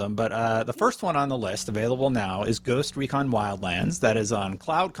up one of them, but the first one on the list available now is Ghost Recon Wildlands. That is on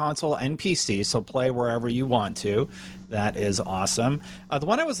cloud, console, and PC, so play wherever you want to. That is awesome. The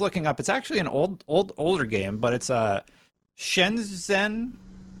one I was looking up, it's actually an older game, but it's Shenzhen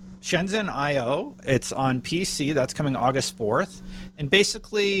IO. It's on PC. That's coming August 4th. And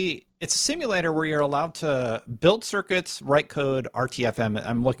basically, it's a simulator where you're allowed to build circuits, write code, RTFM.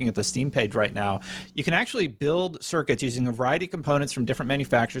 I'm looking at the Steam page right now. You can actually build circuits using a variety of components from different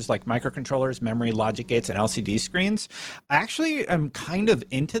manufacturers like microcontrollers, memory, logic gates, and LCD screens. I actually am kind of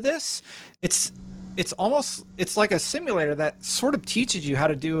into this. It's like a simulator that sort of teaches you how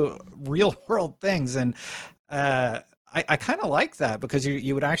to do real world things. And I kind of like that because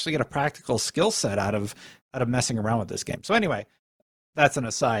you would actually get a practical skill set out of messing around with this game. So anyway, that's an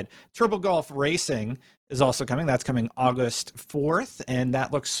aside. Turbo Golf Racing is also coming. That's coming August 4th, and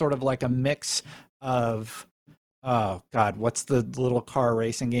that looks sort of like a mix of, what's the little car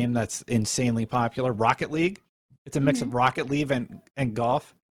racing game that's insanely popular? Rocket League. It's a mix of Rocket League and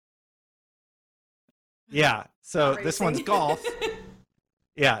golf. Yeah, so this one's golf.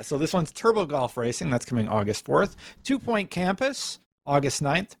 Yeah, so this one's Turbo Golf Racing. That's coming August 4th. 2 Point Campus, August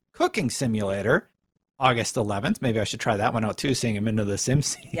 9th. Cooking Simulator, August 11th. Maybe I should try that one out too, seeing him into the Sim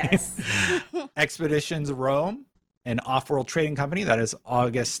scene. Yes. Expeditions Rome and Off-World Trading Company. That is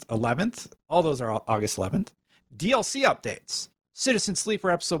August 11th. All those are August 11th. DLC updates. Citizen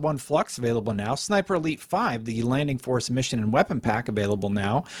Sleeper Episode 1 Flux, available now. Sniper Elite 5, the Landing Force Mission and Weapon Pack, available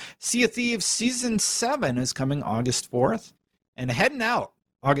now. Sea of Thieves Season 7 is coming August 4th. And heading out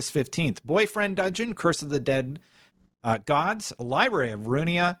August 15th. Boyfriend Dungeon, Curse of the Dead Gods, Library of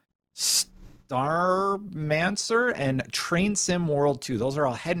Runia, Starmancer, and Train Sim World 2. Those are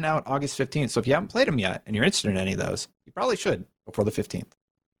all heading out August 15th. So if you haven't played them yet and you're interested in any of those, you probably should before the 15th.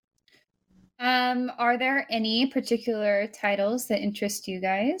 Are there any particular titles that interest you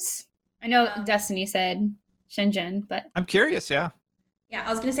guys? I know Destiny said Shenzhen, but I'm curious, yeah. Yeah, I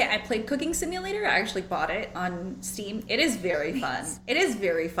was going to say, I played Cooking Simulator. I actually bought it on Steam. It is very fun. It is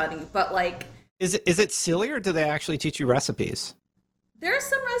very funny, but like... Is it silly, or do they actually teach you recipes? There are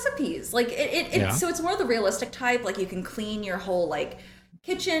some recipes. Like, so it's more the realistic type. Like, you can clean your whole, like,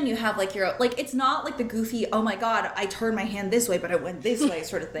 kitchen. You have, like, your... Like, it's not like the goofy, oh my god, I turned my hand this way, but it went this way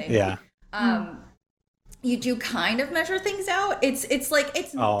sort of thing. Yeah. You do kind of measure things out.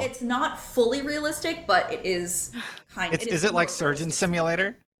 It's not fully realistic, but it is kind of. Is it like Surgeon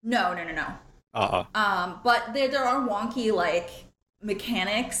Simulator? No. But there are wonky like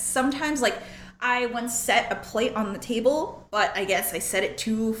mechanics sometimes. Like I once set a plate on the table, but I guess I set it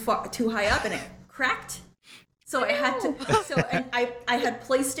too high up and it cracked. So I had to, and I had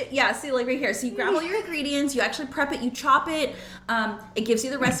placed it, see, like right here. So you grab all your ingredients, you actually prep it, you chop it. It gives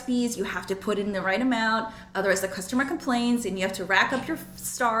you the recipes. You have to put in the right amount. Otherwise, the customer complains, and you have to rack up your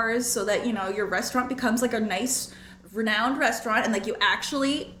stars so that, your restaurant becomes like a nice, renowned restaurant, and like you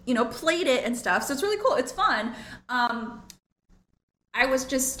actually, plate it and stuff. So it's really cool. It's fun. I was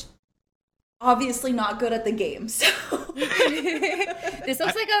just obviously not good at the game. So this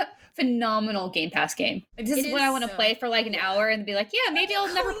looks like a phenomenal Game Pass game. Like, this is what I want to play for like an hour and be like, yeah, maybe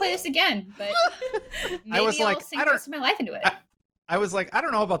I'll never play this again, but maybe I'll sink the rest of my life into it. I was like, I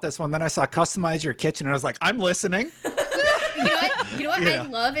don't know about this one. Then I saw Customize Your Kitchen, and I was like, I'm listening. You know what I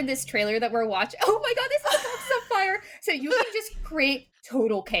love in this trailer that we're watching? Oh my god, this is on fire. So you can just create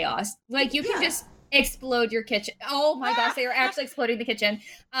total chaos. Like you can just explode your kitchen. Oh my gosh, they are actually exploding the kitchen.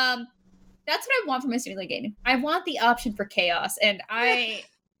 That's what I want from a simulator game. I want the option for chaos, and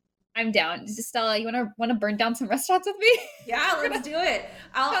I'm down. Stella, you wanna burn down some restaurants with me? Yeah, let's do it.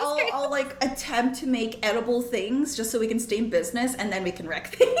 I'll like attempt to make edible things just so we can stay in business, and then we can wreck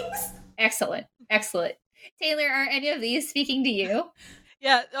things. Excellent. Taylor, are any of these speaking to you?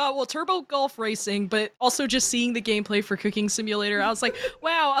 Yeah, well, Turbo Golf Racing, but also just seeing the gameplay for Cooking Simulator, I was like,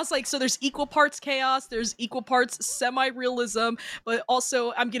 wow. I was like, so there's equal parts chaos, there's equal parts semi-realism, but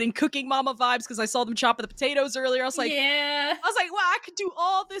also I'm getting Cooking Mama vibes because I saw them chopping the potatoes earlier. I was like, wow, I could do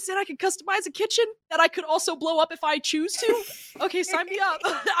all this, and I could customize a kitchen that I could also blow up if I choose to. Okay, sign me up.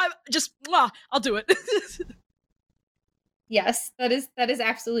 I'll do it. Yes, that is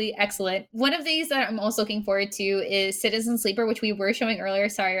absolutely excellent. One of these that I'm also looking forward to is Citizen Sleeper, which we were showing earlier.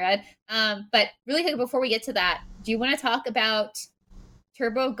 Sorry, Red. But really quick, before we get to that, do you want to talk about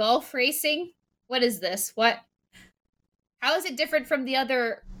Turbo Golf Racing? What is this? How is it different from the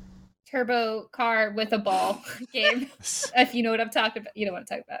other turbo car with a ball game? If you know what I'm talking about. You know what I'm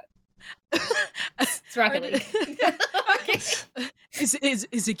talking about. It's Rocket League. Okay.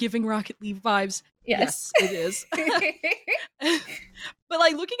 Is it giving Rocket League vibes? Yes, it is. But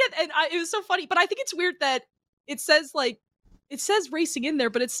like looking at, and it was so funny. But I think it's weird that it says racing in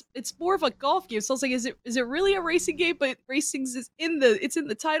there, but it's more of a golf game. So I was like, is it really a racing game? But racing's is in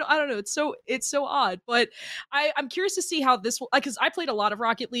the title. I don't know. It's so odd. But I'm curious to see how this will, because I played a lot of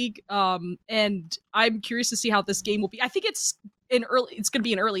Rocket League, and I'm curious to see how this game will be. I think it's going to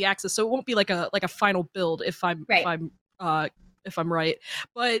be in early access, so it won't be like a final build if I'm right.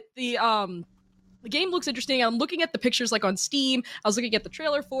 But the game looks interesting. I'm looking at the pictures like on Steam. I was looking at the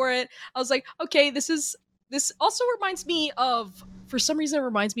trailer for it. I was like, okay, this also reminds me of, for some reason, it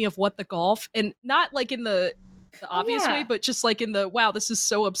reminds me of What the Golf, and not like in the obvious way, but just like in the wow, this is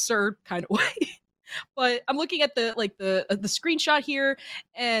so absurd kind of way. But I'm looking at the screenshot here,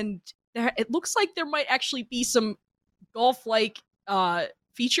 and it looks like there might actually be some golf-like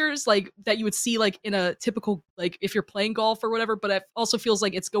features like that you would see like in a typical, like if you're playing golf or whatever. But it also feels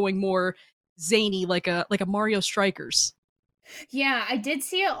like it's going more zany, like a Mario Strikers. Yeah, I did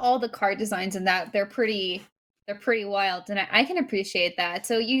see all the card designs in that. They're pretty wild, and I can appreciate that.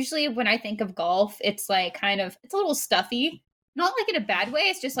 So usually when I think of golf, it's like it's a little stuffy. Not like in a bad way.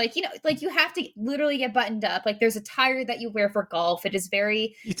 It's just like, like you have to literally get buttoned up. Like there's a attire that you wear for golf. It is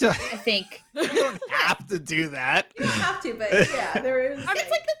very, I think. You don't have to do that. You don't have to, but yeah, there is. It's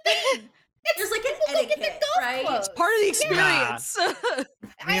like the thing. There's like an etiquette, right? Clothes. It's part of the experience. Yeah.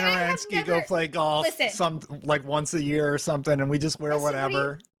 Me and Aransky go play golf once a year or something, and we just wear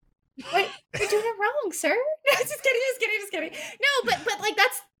whatever. Wait, you're doing it wrong, sir. No, just kidding. No, but like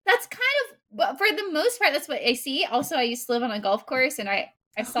that's kind of, for the most part, that's what I see. Also, I used to live on a golf course, and I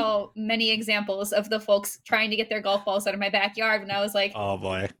saw many examples of the folks trying to get their golf balls out of my backyard when I was like, oh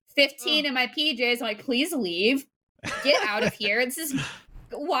boy, 15 in my PJs. I'm like, please leave, get out of here.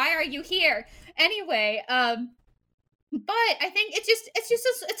 Why are you here? Anyway, but I think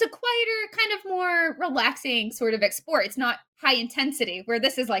it's a quieter, kind of more relaxing sort of sport. It's not high intensity, where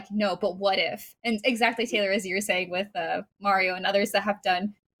this is like, no, but what if? And exactly, Taylor, as you were saying with Mario and others that have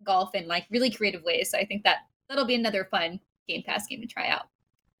done golf in like really creative ways. So I think that'll be another fun Game Pass game to try out.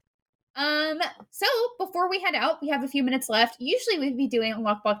 So before we head out, we have a few minutes left. Usually we'd be doing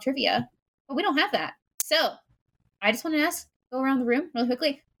Lockbox trivia, but we don't have that. So I just want to go around the room really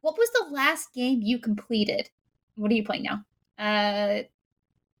quickly. What was the last game you completed? What are you playing now?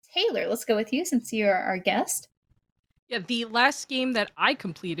 Taylor, let's go with you since you're our guest. Yeah, the last game that I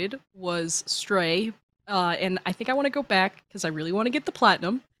completed was Stray, and I think I want to go back because I really want to get the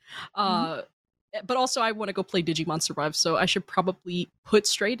platinum. But also I want to go play Digimon Survive, so I should probably put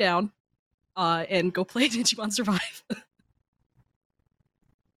Stray down and go play Digimon Survive.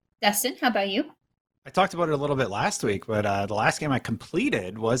 Destin, how about you? I talked about it a little bit last week, but the last game I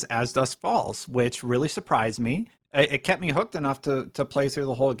completed was As Dusk Falls, which really surprised me. It kept me hooked enough to play through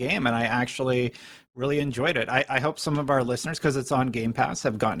the whole game, and I actually really enjoyed it. I hope some of our listeners, because it's on Game Pass,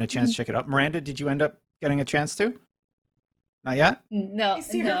 have gotten a chance to check it out. Miranda, did you end up getting a chance to? Not yet? No. That's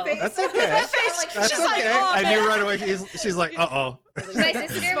okay. That's okay. Oh, I knew right away. She's like, uh-oh. My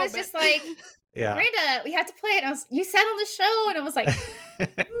sister was just like, yeah. Miranda, we have to play it. You said on the show, and I was like,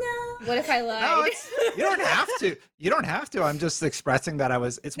 no. What if I lied? No, you don't have to. You don't have to. I'm just expressing that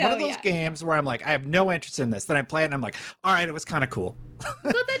it's one of those games where I'm like, I have no interest in this. Then I play it, and I'm like, all right, it was kind of cool.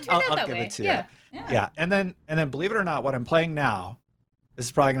 Well, that turned out I'll that give way. it to you. Yeah. And then believe it or not, what I'm playing now, this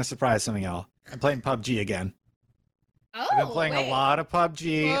is probably going to surprise some of y'all. I'm playing PUBG again. Oh, I've been playing a lot of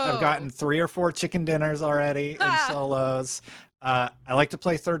PUBG. Whoa. I've gotten 3 or 4 chicken dinners already in solos. I like to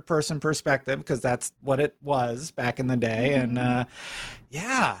play third-person perspective because that's what it was back in the day, and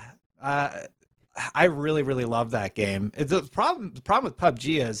I really, really love that game. The problem with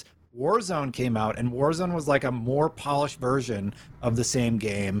PUBG is Warzone came out, and Warzone was like a more polished version of the same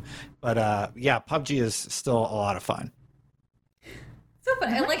game. But PUBG is still a lot of fun. So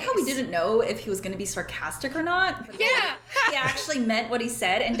funny. I like how we didn't know if he was going to be sarcastic or not. But he actually meant what he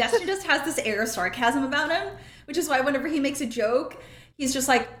said. And Destin just has this air of sarcasm about him, which is why whenever he makes a joke, he's just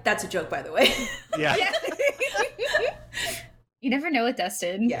like, "That's a joke, by the way." Yeah. You never know with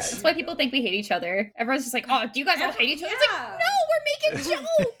Dustin. Yeah. That's why people think we hate each other. Everyone's just like, "Oh, do you guys all hate each other?" It's like, no, we're making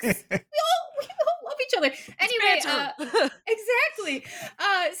jokes. we all love each other. Anyway, exactly.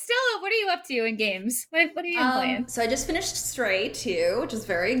 Stella, what are you up to in games? What are you playing? So I just finished Stray 2, which is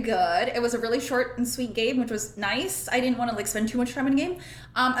very good. It was a really short and sweet game, which was nice. I didn't want to spend too much time in the game.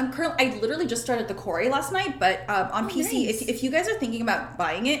 I literally just started the Quarry last night, but on PC, nice. if you guys are thinking about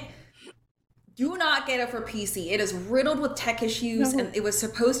buying it, do not get it for PC. It is riddled with tech issues, and it was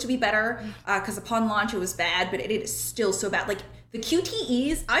supposed to be better because upon launch it was bad, but it is still so bad. Like the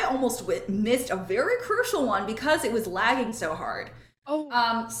QTEs, I almost missed a very crucial one because it was lagging so hard.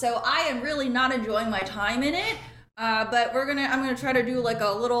 So I am really not enjoying my time in it. But I'm gonna try to do like a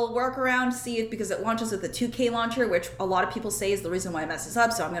little workaround to see if, because it launches with the 2K launcher, which a lot of people say is the reason why it messes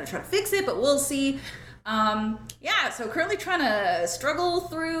up. So I'm gonna try to fix it, but we'll see. So currently trying to struggle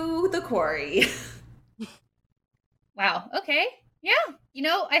through the Quarry. Wow. Okay. Yeah.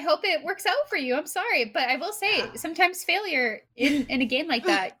 I hope it works out for you. I'm sorry, but I will say sometimes failure in a game like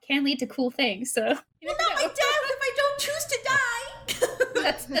that can lead to cool things. So Well, not my death if I don't choose to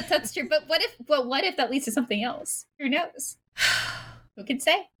die. that's true. But what if that leads to something else? Who knows? Who can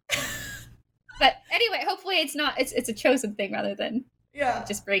say? But anyway, hopefully it's a chosen thing rather than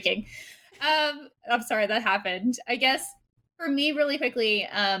just breaking. I'm sorry that happened. I guess for me, really quickly,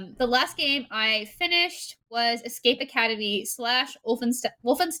 the last game I finished was Escape Academy /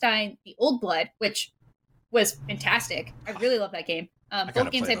 Wolfenstein: The Old Blood, which was fantastic. I really love that game.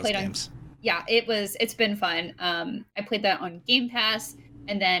 Both games I played on. Yeah, it's been fun. I played that on Game Pass,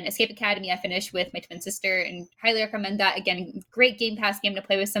 and then Escape Academy I finished with my twin sister, and highly recommend that. Again, great Game Pass game to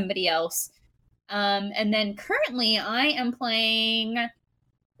play with somebody else. And then currently I am playing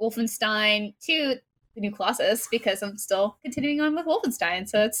Wolfenstein 2, the New Colossus, because I'm still continuing on with Wolfenstein.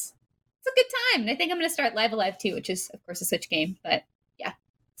 So it's a good time. And I think I'm going to start Live Alive 2, which is, of course, a Switch game. But yeah,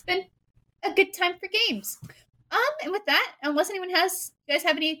 it's been a good time for games. And with that, unless you guys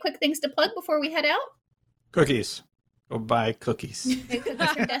have any quick things to plug before we head out? Cookies. Go buy cookies.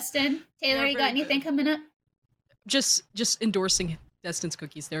 Cookies for Destin. Taylor, you got anything coming up? Just endorsing Destin's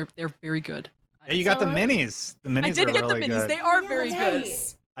cookies. They're very good. Yeah, you got the minis. The minis I did are get really the minis. good. They are very good.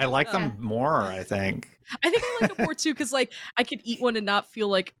 I like them more, I think. I think I like them more too because I could eat one and not feel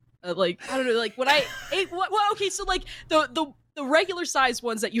like I don't know, like when I ate okay, so like the regular size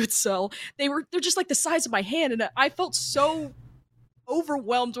ones that you would sell, they're just like the size of my hand, and I felt so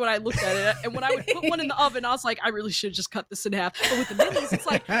overwhelmed when I looked at it. And when I would put one in the oven, I was like, I really should just cut this in half. But with the minis, it's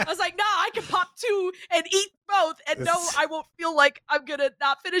like I was like, nah, I can pop 2 and eat both, and no, I won't feel like I'm gonna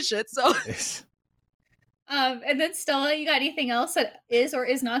not finish it. So. And then Stella, you got anything else that is or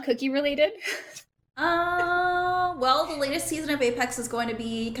is not cookie related? Well, the latest season of Apex is going to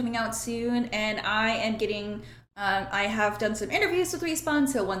be coming out soon, and I am getting. I have done some interviews with Respawn,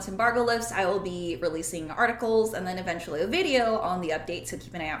 so once embargo lifts, I will be releasing articles and then eventually a video on the update. So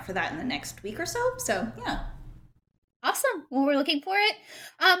keep an eye out for that in the next week or so. So yeah. Awesome. Well, we're looking for it.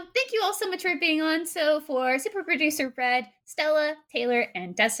 Thank you all so much for being on. So for super producer Brad, Stella, Taylor,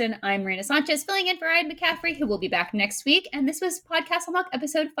 and Destin, I'm Marina Sanchez, filling in for Ryan McCaffrey, who will be back next week. And this was Podcast Unlock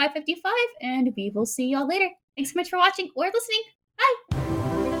episode 555, and we will see y'all later. Thanks so much for watching or listening.